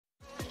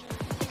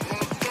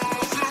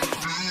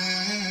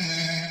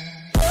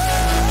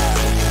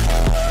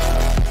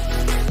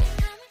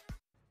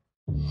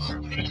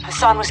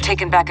Hassan was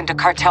taken back into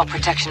cartel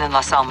protection in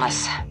Las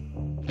Almas.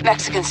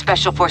 Mexican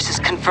Special Forces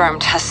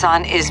confirmed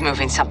Hassan is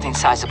moving something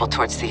sizable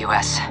towards the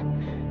US.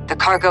 The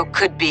cargo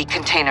could be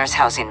containers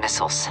housing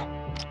missiles.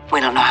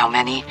 We don't know how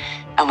many,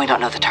 and we don't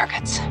know the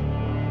targets.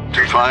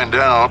 To find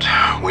out,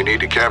 we need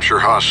to capture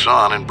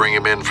Hassan and bring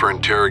him in for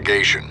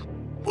interrogation.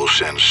 We'll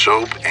send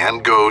Soap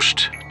and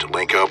Ghost to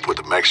link up with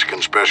the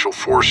Mexican Special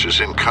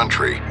Forces in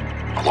country,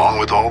 along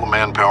with all the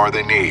manpower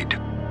they need.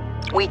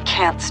 We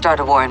can't start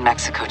a war in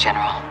Mexico,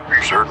 General.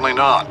 Certainly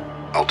not.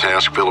 I'll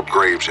task Phillip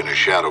Graves and his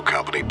shadow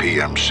company,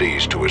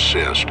 PMCs, to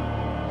assist.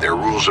 Their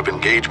rules of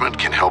engagement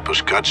can help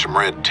us cut some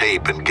red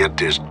tape and get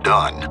this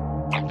done.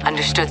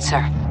 Understood,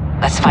 sir.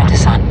 Let's find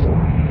Hassan.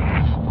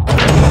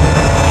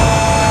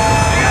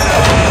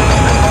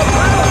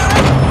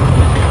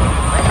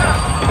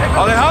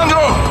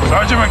 Alejandro!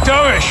 Sergeant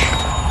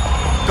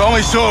MacTavish! Call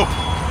me Soap.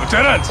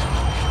 Lieutenant!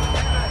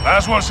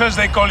 Laswell says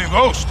they call you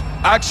Ghost.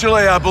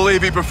 Actually, I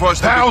believe he prefers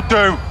to That'll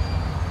do!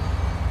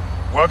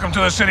 Welcome to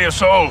the City of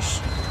Souls.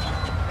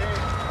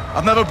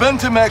 I've never been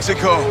to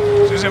Mexico.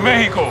 This is in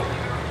Mexico.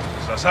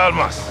 Las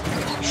Almas.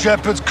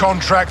 Shepard's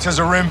contractors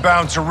are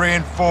inbound to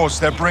reinforce.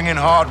 They're bringing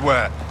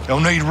hardware. They'll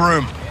need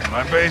room.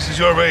 My base is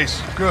your base.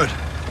 Good.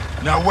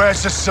 Now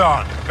where's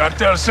Hassan?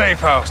 Cartel safe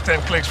house, 10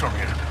 clicks from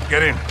here.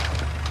 Get in.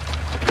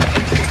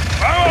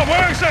 Vamos,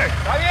 muévense!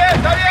 Está bien,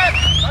 está bien.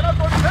 Están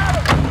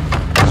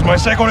autorizados. This is my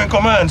second in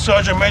command,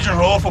 Sergeant Major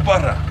Rodolfo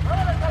Parra.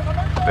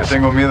 Le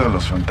tengo miedo a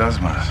los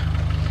fantasmas.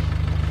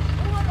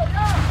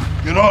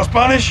 You know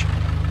Spanish?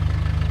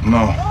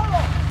 No.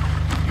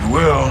 You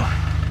will.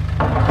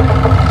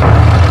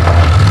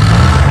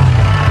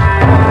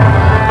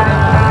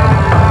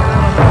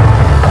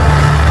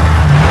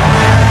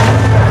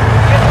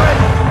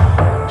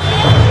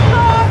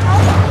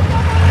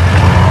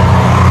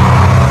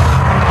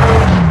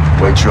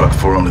 White truck,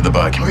 4 under the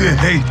back. Oh, yeah,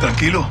 hey,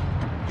 tranquilo.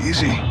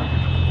 Easy.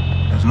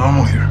 It's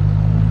normal here.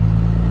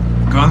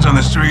 Guns on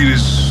the street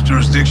is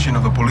jurisdiction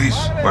of the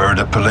police. Where are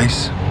the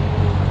police?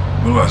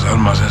 Well, Las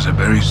Almas has a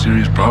very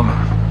serious problem.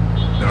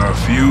 There are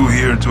few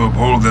here to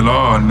uphold the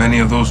law, and many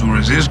of those who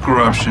resist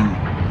corruption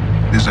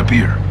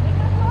disappear.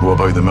 What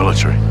about the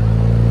military?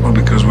 Well,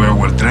 because we're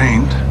well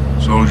trained,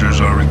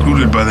 soldiers are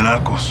recruited by the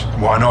narcos.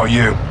 Why not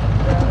you?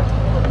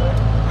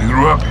 We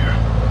grew up here.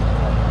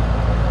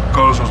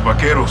 Call us los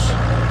vaqueros,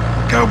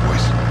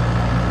 cowboys.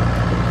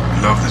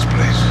 We love this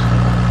place,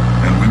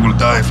 and we will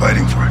die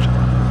fighting for it.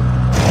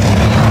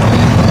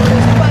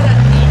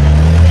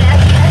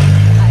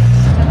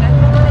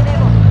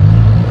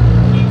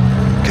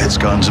 Kids,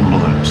 guns, and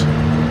balloons.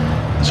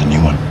 There's a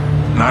new one.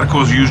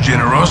 Narcos use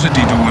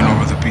generosity to win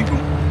over the people.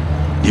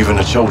 Even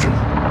the children.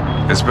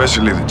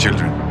 Especially the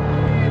children.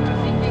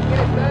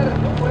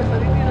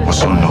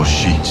 What's on those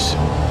sheets?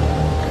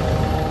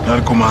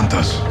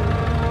 Narcomantas.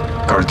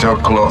 Cartel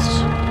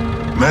cloths.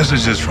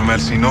 Messages from El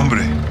Sin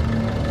Nombre.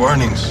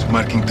 Warnings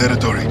marking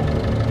territory.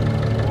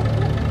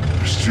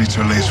 Our streets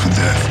are laced with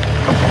death.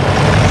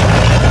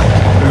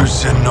 Who's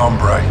Sin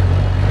Nombre?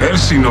 El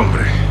Sin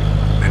Nombre.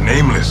 The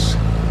nameless.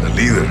 The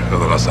leader of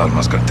the Las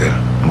Almas cartel.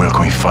 Where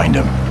can we find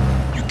him?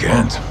 You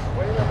can't.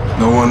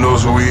 No one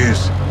knows who he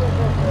is.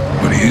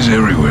 But he is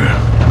everywhere.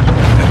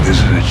 And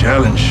this is a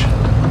challenge.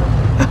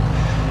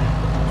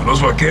 Los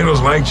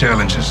vaqueros like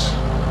challenges.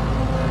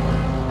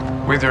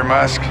 With your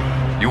mask,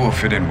 you will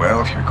fit in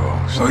well here,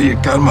 Ghost. Oye,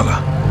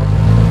 cálmala.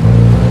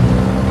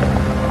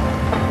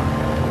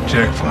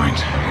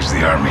 Checkpoint is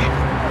the army.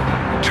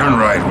 Turn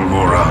right, we'll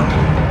go around.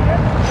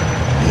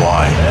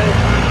 Why?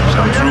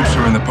 Some troops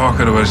are in the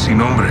pocket of El Sin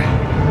Nombre.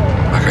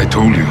 Like I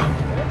told you,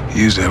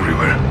 he is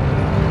everywhere.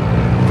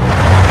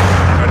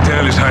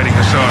 Cartel is hiding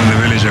Hassan in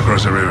the village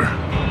across the river.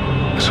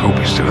 Let's hope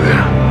he's still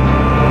there.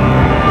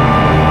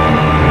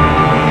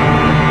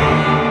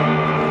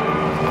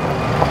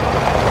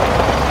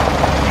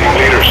 Team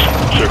leaders,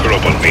 circle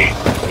up on me.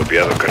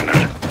 Copiado,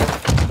 carnal.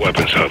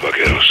 Weapons out,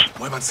 vaqueros.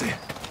 Muévanse.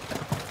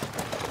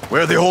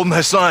 Where are they holding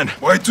Hassan?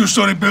 White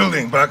two-story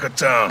building back of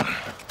town.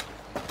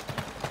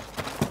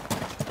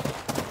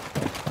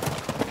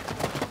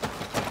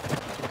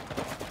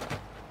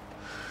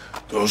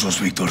 Todos los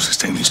Víctores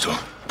estén listos.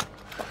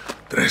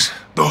 3,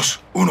 2,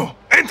 1.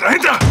 ¡Entra,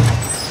 entra!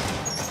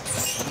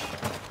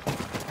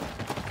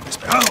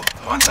 Despejado,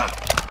 avanza.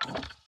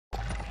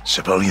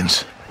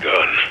 Civilians.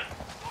 Gun.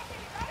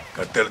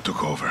 Cartel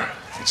took over.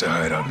 It's a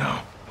hideout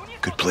now.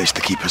 Good place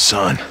to keep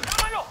Hassan.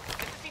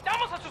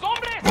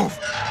 Move.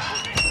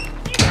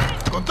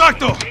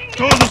 ¡Contacto!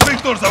 ¡Todos los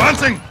Víctores,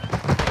 avancen!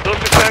 Dos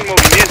están en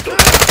movimiento.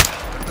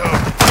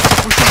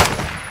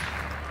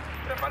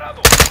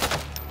 Preparado.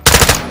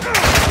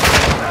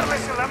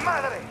 ¡Darles en la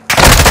madre!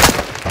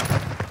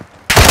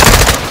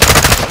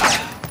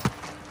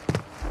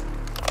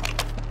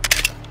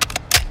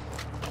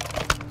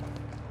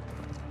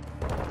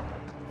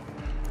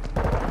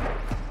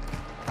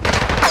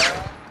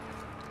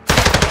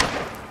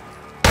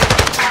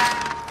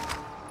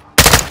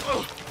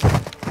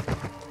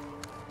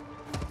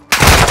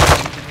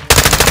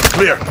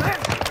 Clear.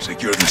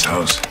 Secure this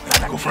house,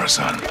 then go for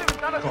Hassan.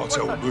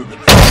 Cartel moving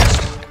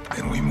fast.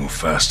 Then we move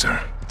faster.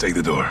 Take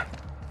the door.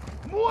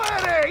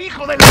 ¡Muere,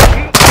 hijo de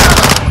la...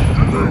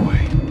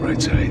 Doorway,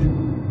 right side.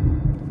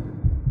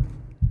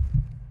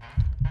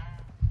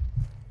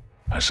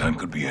 Hassan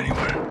could be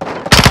anywhere.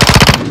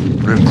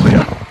 Room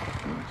clear.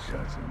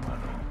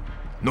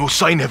 No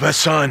sign of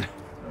Hassan. Not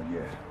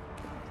yet.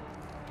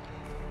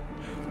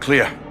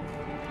 Clear.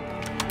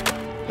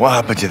 What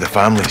happened to the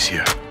families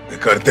here? The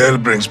cartel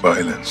brings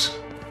violence,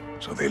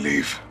 so they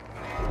leave.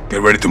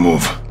 Get ready to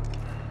move.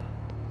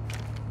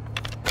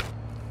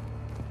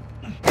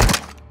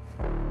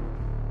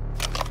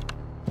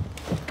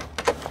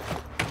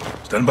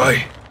 Stand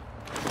by.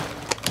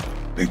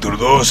 Víctor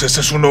 2, este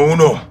es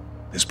 1-1.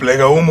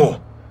 Despliega humo.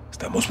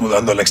 Estamos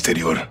mudando al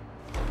exterior.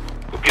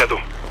 Copiado.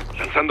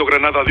 Lanzando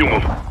granada de humo.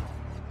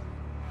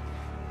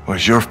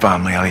 Where's your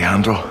family,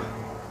 Alejandro?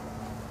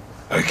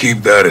 I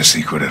keep that a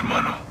secret,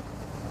 hermano.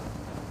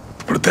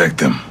 Protect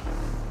them.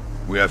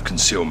 We have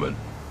concealment.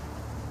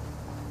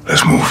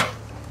 Let's move.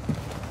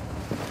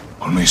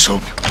 On me,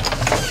 Soap.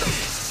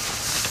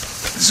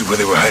 This is where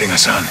they were hiding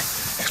Hassan.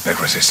 Expect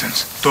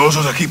resistance. Todos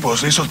los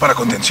equipos listos para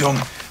contención.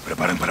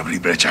 Preparen para abrir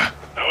brecha.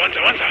 Avanza,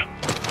 avanza.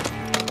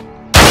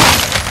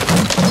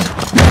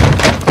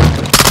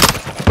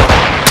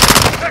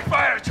 Check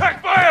fire!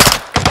 Check fire!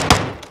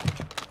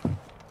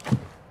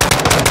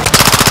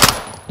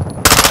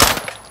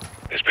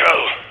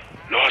 Despejado.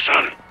 No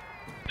Hassan.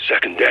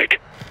 Second deck.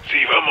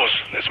 Sí, vamos.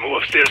 Let's move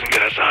upstairs and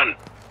get Hassan.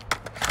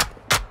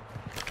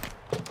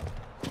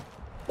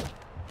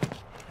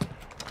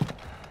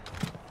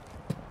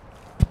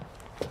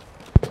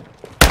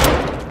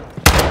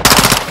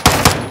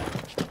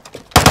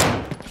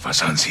 If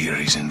Hassan's here,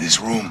 he's in this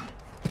room.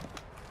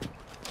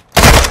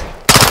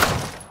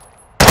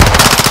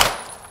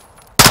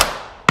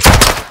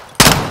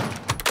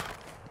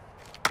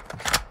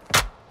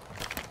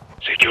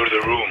 Secure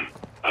the room.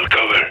 I'll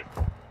cover.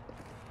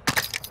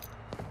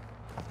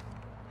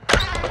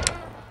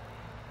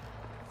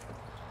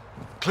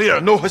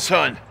 Clear, no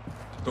Hassan.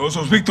 Todos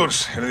los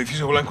Víctors. El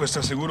edificio blanco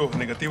está seguro.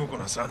 Negativo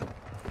con Hassan.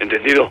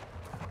 Entendido.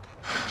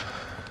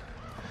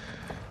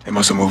 They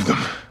must have moved them.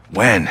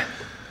 When?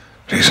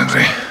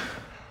 Recently.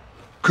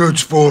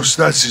 Quds Force,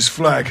 that's his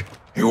flag.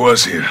 He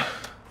was here.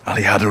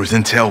 Alejandro's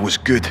intel was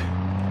good.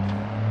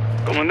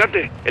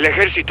 Comandante, el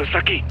ejército está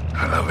aquí.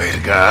 A la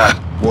verga.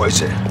 What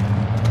is it?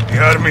 The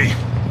army.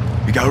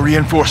 We got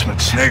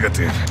reinforcements.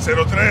 Negative.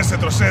 03,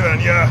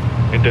 retrocedan ya.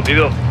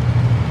 Entendido.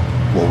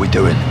 What are we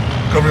doing?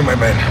 Covering my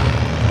men.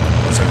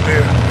 Once I'm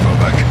there, fall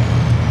back.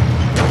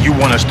 You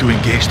want us to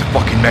engage the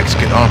fucking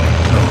Mexican army?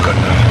 No,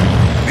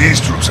 Colonel.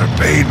 These troops are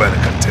paid by the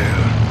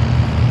cartel.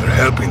 They're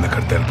helping the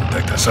cartel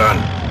protect Hassan.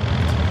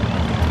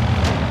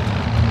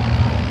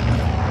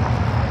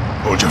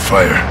 Hold your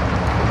fire.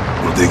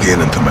 We'll dig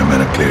in until my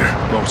men are clear.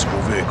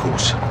 Multiple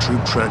vehicles,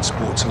 troop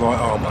transports, light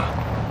armor.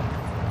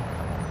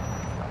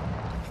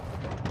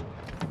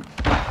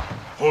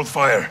 Hold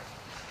fire.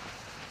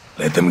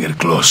 Let them get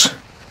close.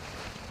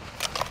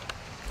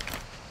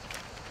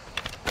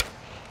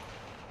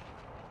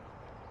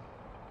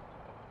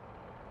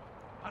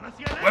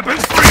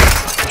 Weapons free!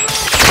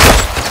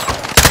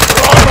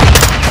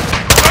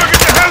 Target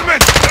the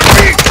helmet! They're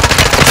weak!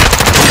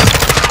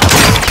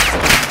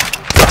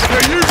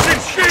 They're using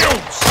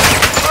shields!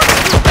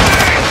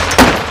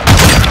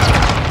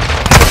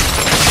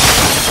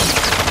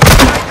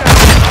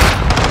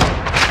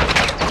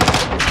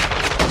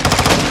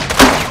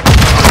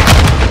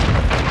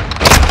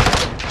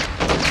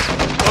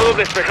 Todo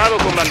despejado,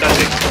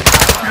 comandante.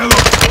 Miedo,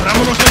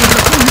 abrámonos en el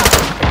refugio.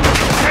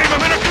 Okay, my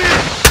men are clear.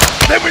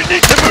 Then we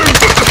need to move.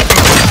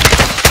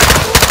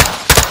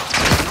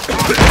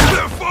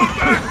 Fall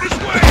back this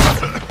way.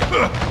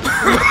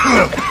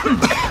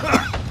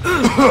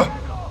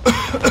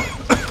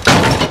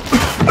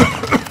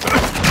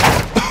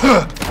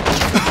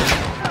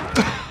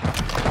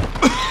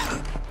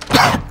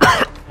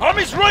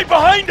 Army's right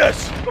behind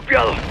us!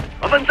 Copiado.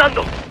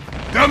 Avanzando.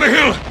 Down the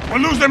hill.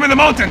 We'll lose them in the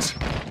mountains.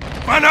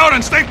 Fan out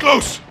and stay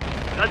close.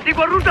 La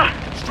antigua ruta.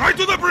 Straight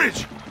to the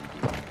bridge.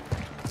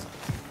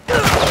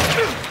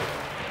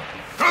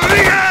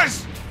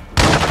 Rodriguez!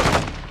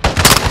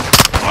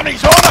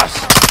 Army's on us!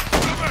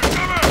 Cover,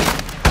 cover!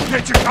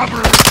 Get your cover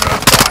and return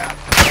fire.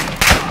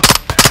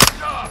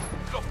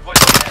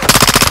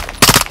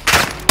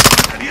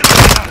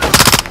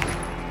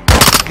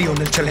 Tío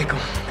en el chaleco.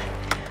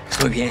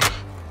 Estoy bien.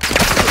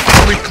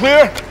 Are we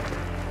clear?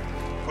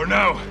 For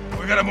now,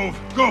 we gotta move.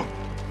 Go!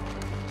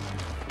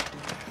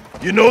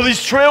 You know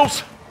these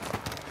trails?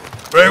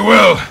 Very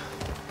well.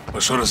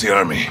 But so does the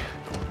army.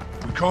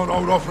 We can't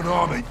hold off an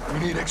army. We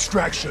need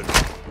extraction.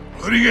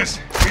 Rodriguez,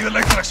 ¿pide la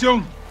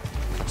extracción?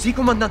 Sí,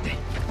 comandante.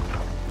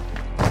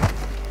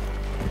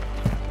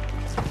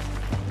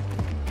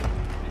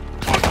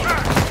 Hold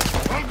back!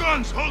 All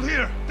guns, hold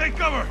here. Take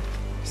cover.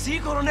 Sí,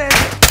 coronel.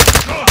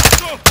 Go,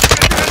 go!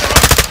 Get behind the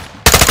rock!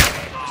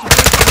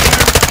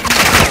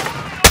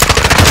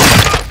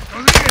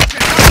 Rodriguez,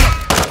 get cover!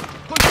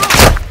 Control.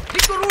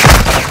 Víctor 1.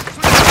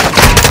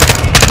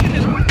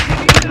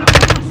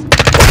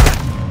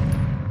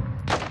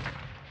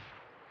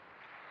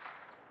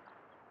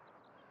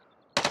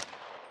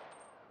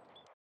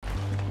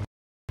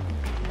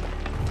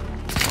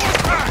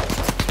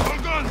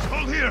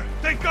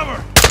 cover!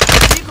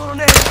 Sí,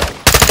 coronel.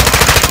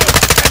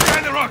 Get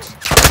behind the rocks!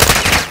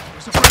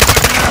 There's a friend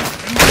right there,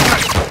 and move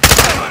back!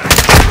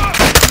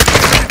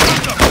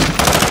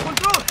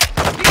 ¡Control!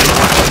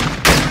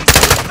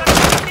 ¡Está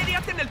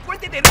inmediata en el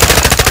puente de Las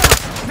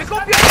Almas! ¡Me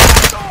copia!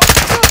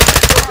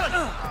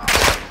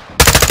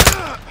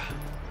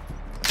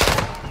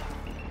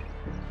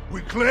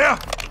 We clear?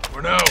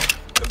 For now.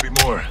 There'll be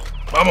more.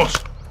 Vamos.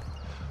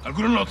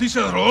 ¿Alguna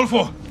noticia de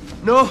Rodolfo?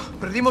 No,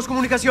 perdimos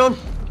comunicación.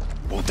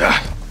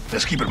 Puta.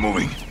 Let's keep it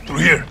moving. Through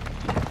here.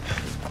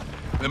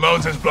 The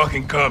mountain's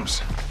blocking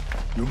comms.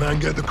 Your man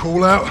get the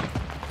call out?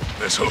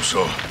 Let's hope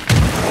so.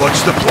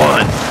 What's the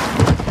plan?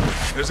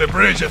 There's a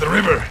bridge at the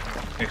river.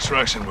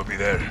 Extraction will be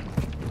there.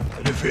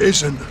 And if it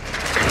isn't...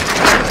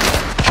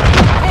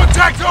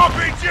 Contact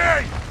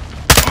RPG!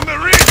 On the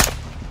ridge!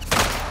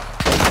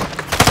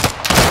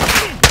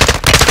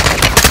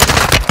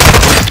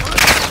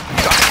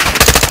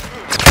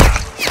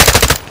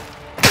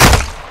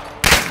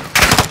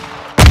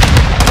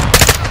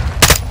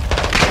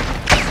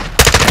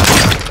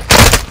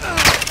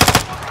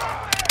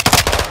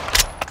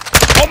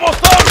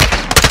 Almost out!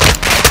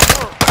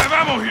 I have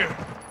ammo here.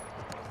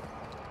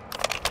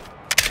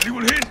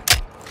 Anyone hit?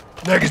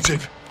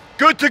 Negative.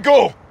 Good to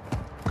go!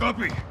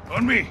 Copy.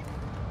 On me.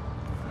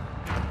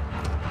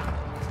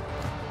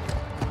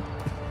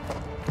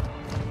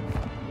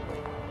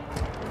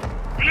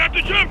 We'll have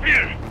to jump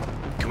here.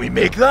 Can we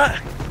make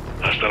that?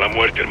 Hasta la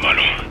muerte,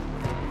 hermano.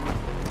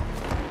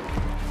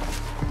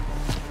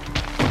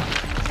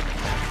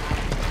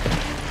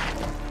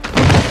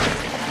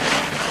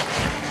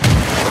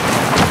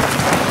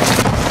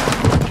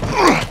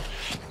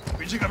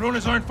 Pinche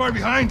cabrones aren't far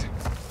behind.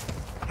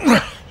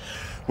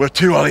 Where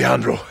to,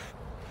 Alejandro?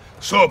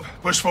 Soap,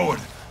 push forward.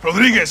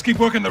 Rodriguez, keep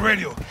working the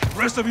radio. The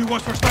rest of you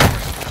watch for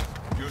snipers.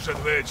 Use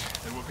that ledge,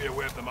 and we'll be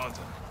away of the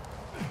mountain.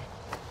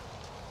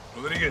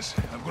 Rodriguez,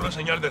 ¿alguna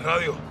señal de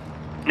radio?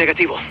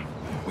 Negativo.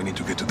 We need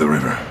to get to the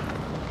river.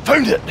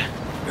 Found it!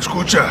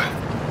 Escucha.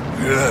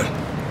 Hear that?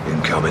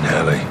 Incoming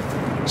heli.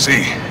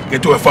 See,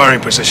 get to a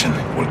firing position.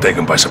 We'll take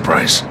them by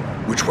surprise.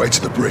 Which way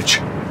to the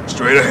bridge?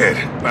 Straight ahead,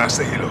 past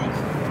the hilo.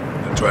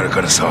 They'll try to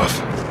cut us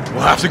off.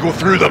 We'll have to go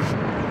through them.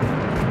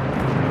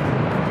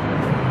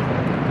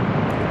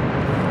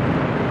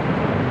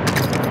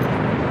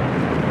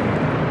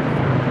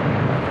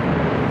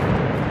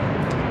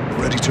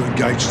 Ready to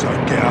engage,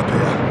 son. Get up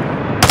here.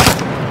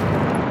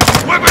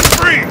 Weapons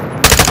free!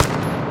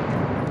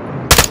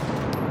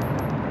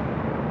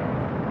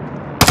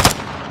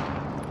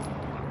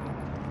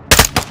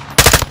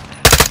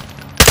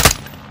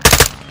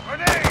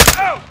 Grenade,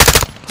 out!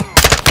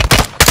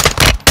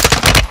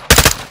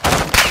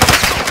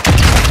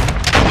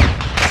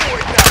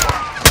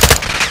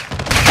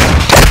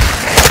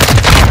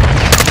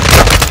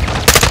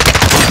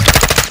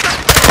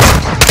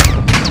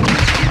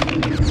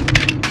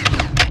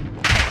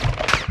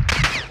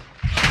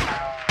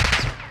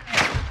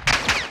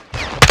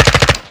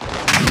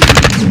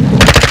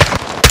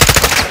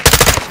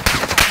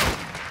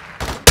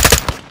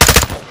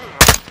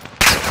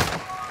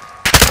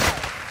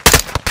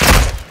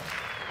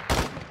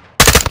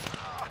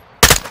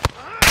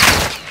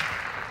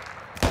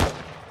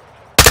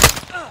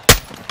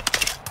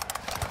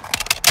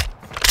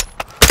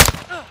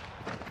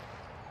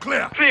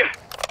 Clear. Clear.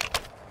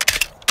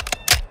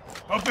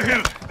 Up the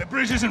hill. The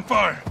bridge isn't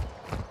far.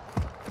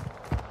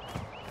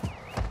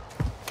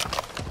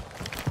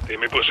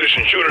 Enemy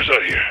position shooters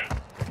out here.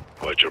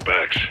 Watch your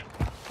backs.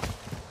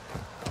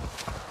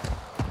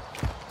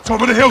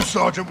 Top of the hill,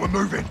 Sergeant. We're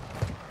moving.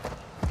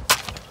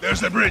 There's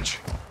the bridge.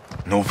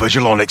 No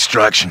visual on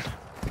extraction.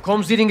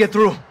 Comms didn't get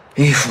through.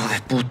 Hijo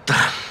de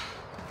puta.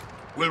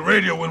 We'll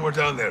radio when we're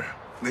down there.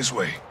 This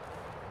way.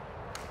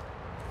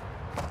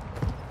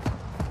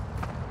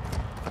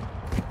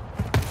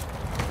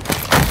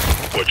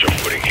 Watch your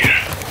footing here.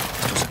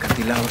 Estos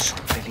acantilados son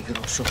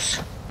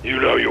peligrosos. You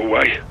know your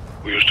way.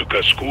 We used to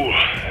cut school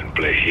and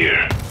play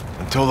here.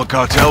 Until the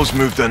cartels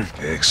moved in.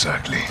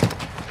 Exactly.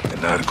 The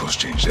narcos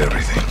changed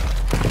everything.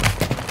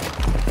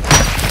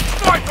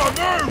 Sniper,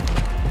 move!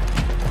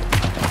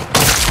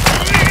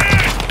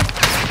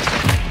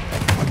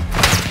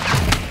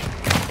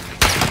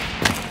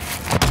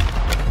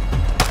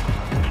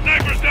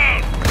 Sniper's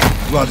down!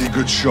 Bloody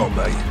good shot,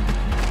 mate.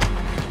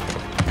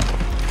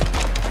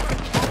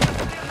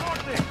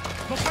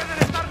 ¡No pueden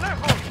estar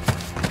lejos!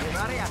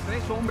 Llevaré a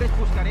 3 hombres,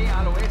 buscaré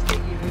al oeste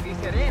y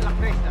revisaré la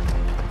cresta.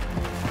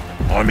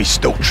 Army's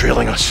still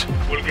trailing us.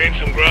 We'll gain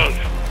some ground.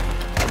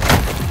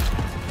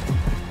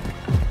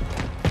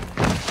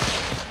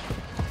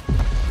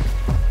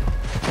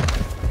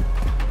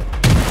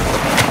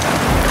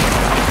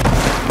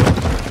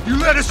 You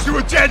led us to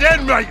a dead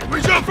end, mate!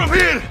 We jump from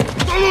here!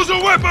 Don't lose a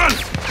weapon!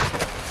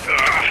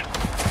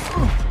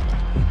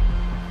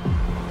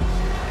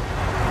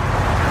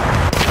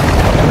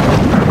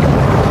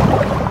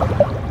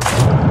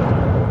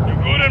 You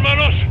good,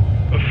 hermanos?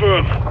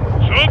 Affirm.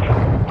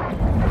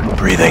 Soap?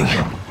 Breathing.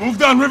 Move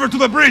downriver to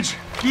the bridge.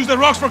 Use the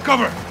rocks for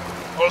cover.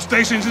 All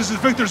stations, this is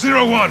Victor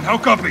 01. How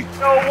copy?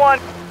 No one.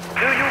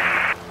 Do you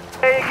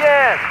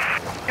again!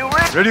 You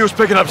ready? Radio's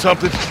picking up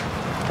something.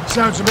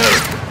 Sounds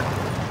American.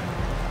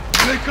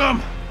 Here they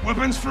come.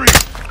 Weapons free.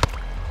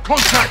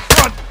 Contact,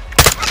 front!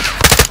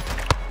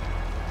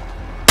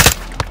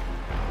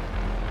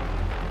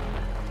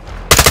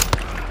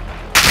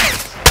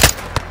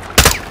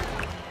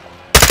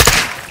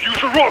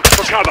 Use a rock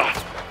for cover.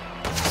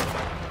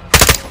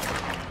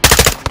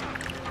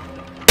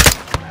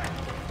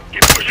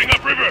 Keep pushing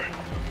upriver.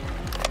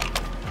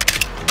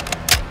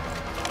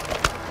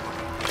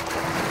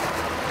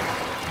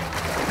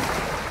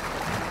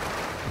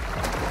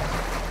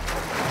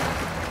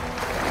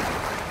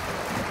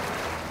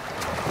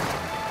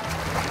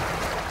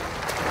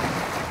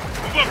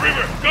 Move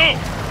upriver. Go.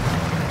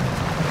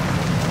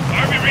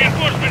 Army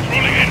reinforcements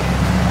rolling in.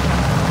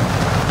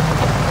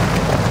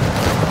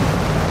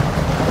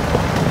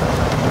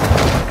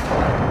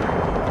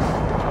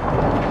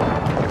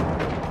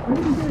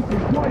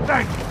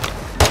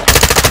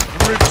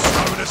 The river's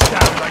slowing us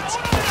down, mate.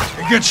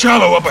 It gets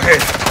shallow up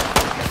ahead.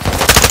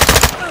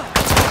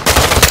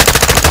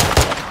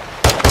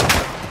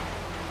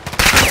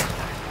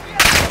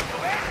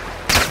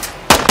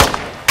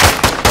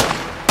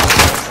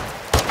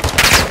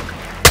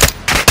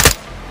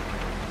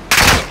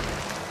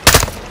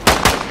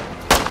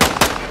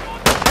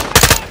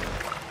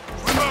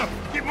 Swim up.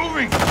 Keep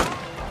moving.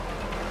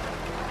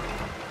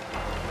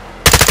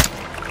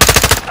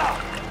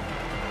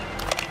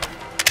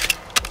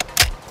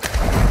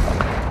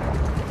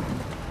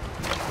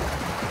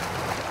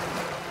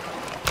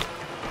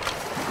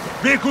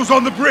 Vehicles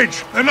on the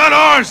bridge! They're not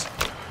ours!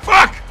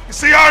 Fuck! It's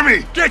the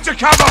army! Get to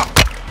cover!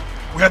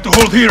 We have to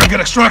hold here and get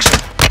extraction.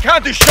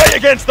 Can't do shit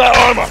against that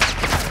armor!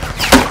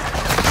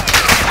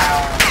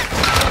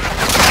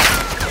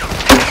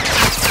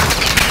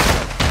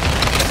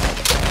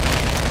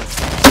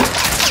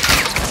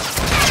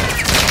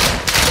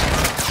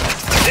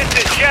 This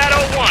is Shadow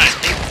 1,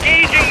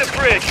 engaging the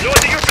bridge north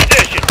of your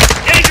position.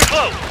 Danger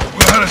close.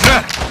 Well, how does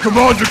that?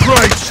 Commander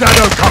Graves,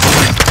 Shadow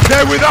Company.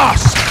 They're with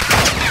us!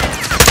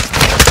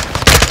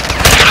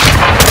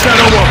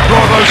 Shadow 1,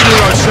 Bravo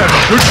 07.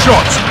 Good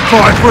shots.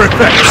 Fire for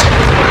effect.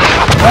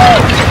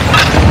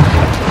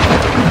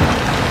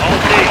 All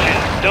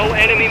stations, no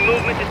enemy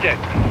movement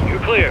detected. You're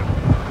clear.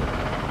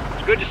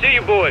 It's good to see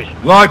you boys.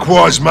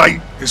 Likewise,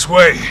 mate. This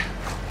way.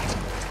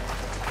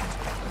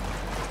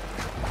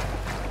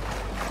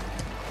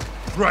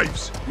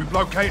 Graves, we've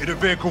located a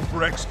vehicle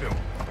for exfil.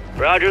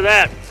 Roger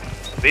that.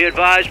 Be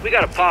advised, we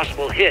got a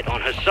possible hit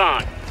on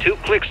Hassan, 2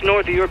 clicks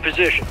north of your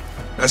position.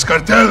 That's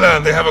CARTEL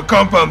land. They have a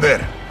compound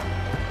there.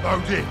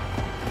 Load in.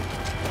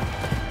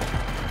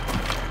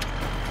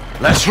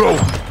 Let's roll.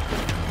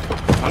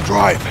 I'll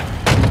drive.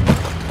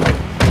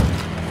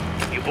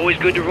 You boys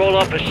good to roll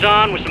up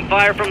Hassan with some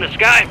fire from the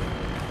sky?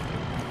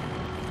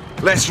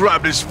 Let's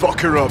wrap this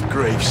fucker up,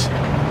 Graves.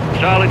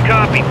 Solid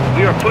copy.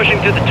 We are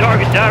pushing to the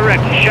target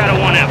directly. Shadow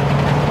 1 out.